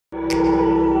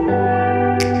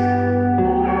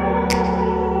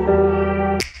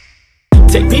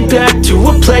back to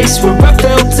a place where I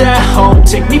felt at home.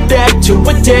 Take me back to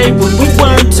a day when we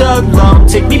weren't alone.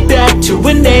 Take me back to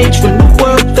an age when the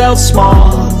world felt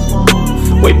small,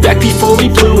 way back before we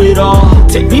blew it all.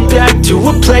 Take me back to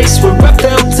a place where I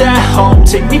felt at home.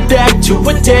 Take me back to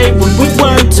a day when we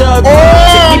weren't alone.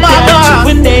 Take me back to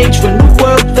an age when the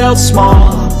world felt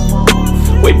small,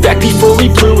 way back before we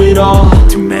blew it all.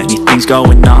 Too many things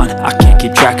going on, I can't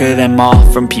keep track of them all.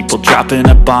 From people dropping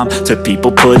a bomb to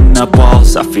people putting up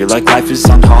walls. I feel like life is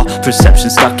on hold, perception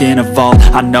stuck in a vault.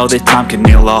 I know that time can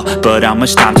heal all, but how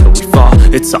much time till we fall?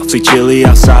 It's awfully chilly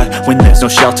outside when there's no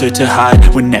shelter to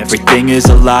hide. When everything is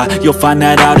a lie, you'll find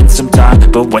that out in some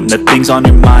time. But when the things on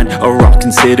your mind are all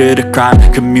considered a crime,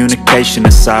 communication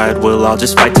aside, we'll all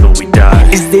just fight till we die.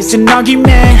 Is this an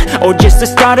argument or just the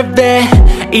start of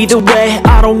it? Either way,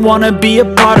 I don't wanna be a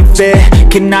part of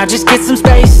it. Can I just get some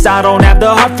space? I don't have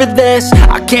the heart for this.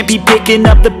 I can't be picking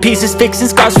up the pieces, fixing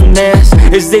scars from this.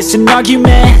 Is this an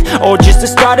argument or just the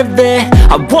start of it?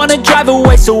 I wanna drive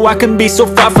away so I can be so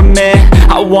far from it.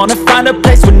 I wanna find a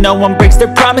place where no one breaks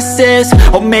their promises,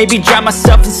 or maybe drown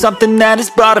myself in something that is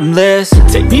bottomless.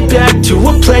 Take me back to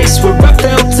a place where I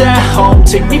felt at home.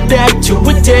 Take me back to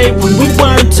a day when we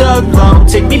weren't alone.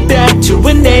 Take me back to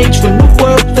an age when the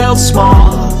world felt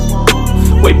small,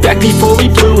 way back before we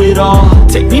blew it all.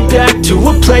 Take me back to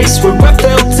a place where I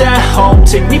felt at home.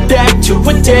 Take me back to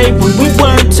a day when we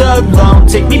weren't alone.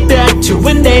 Take me back to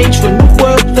an age when the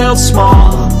world felt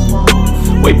small,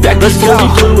 way back before we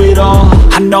blew it all.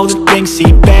 I know that things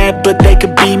seem bad, but they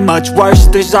could be much worse.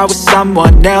 There's always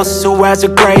someone else who has a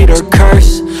greater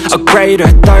curse, a greater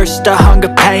thirst, a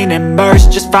hunger, pain, and mercy.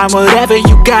 Just find whatever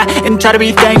you got and try to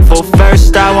be thankful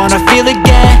first. I wanna feel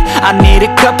again, I need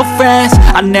a couple friends.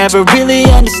 I never really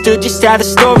understood just how the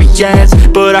story ends,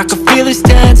 but I can feel it's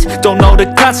tense, don't know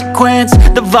the consequence.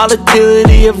 The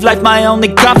volatility of life, my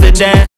only confidence.